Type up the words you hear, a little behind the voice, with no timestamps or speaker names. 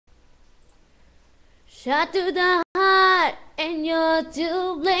Shot to the heart, and you're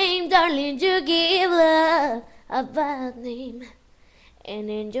to blame, darling. You give love a bad name. An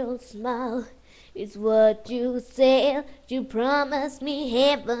angel smile is what you say. You promised me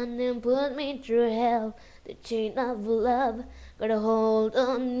heaven and put me through hell. The chain of love got a hold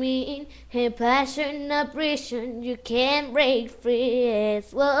on me. A passion, a prison you can't break free.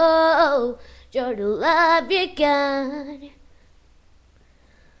 Yes, whoa, you're the love you got.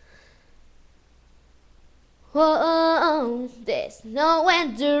 Whoa, there's no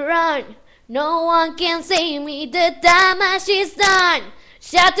one to run. No one can save me. The damage is done.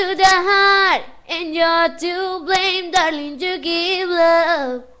 Shot to the heart, and you're to blame, darling. You give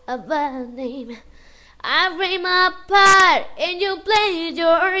love a bad name. I break my apart, and you play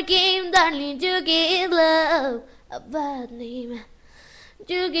your game, darling. You give love a bad name.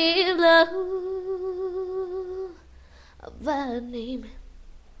 You give love a bad name.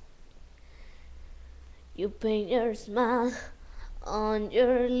 You paint your smile on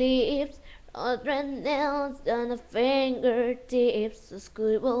your lips, all red nails on the fingertips, a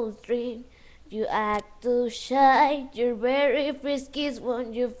schoolboy's dream. You act too shy, you're very frisky,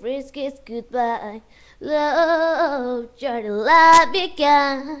 won't you frisk kiss goodbye? Love, you're the love you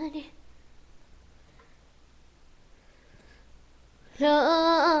got.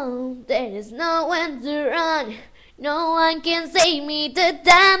 No, there is no one to run. No one can save me, the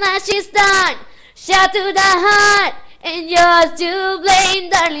damage is done. Shot to the heart, and you're to blame,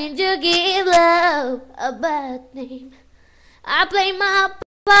 darling. You give love a bad name. I play my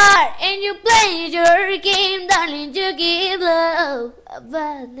part, and you play your game, darling. You give love a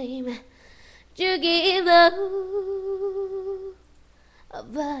bad name. You give love a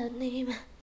bad name.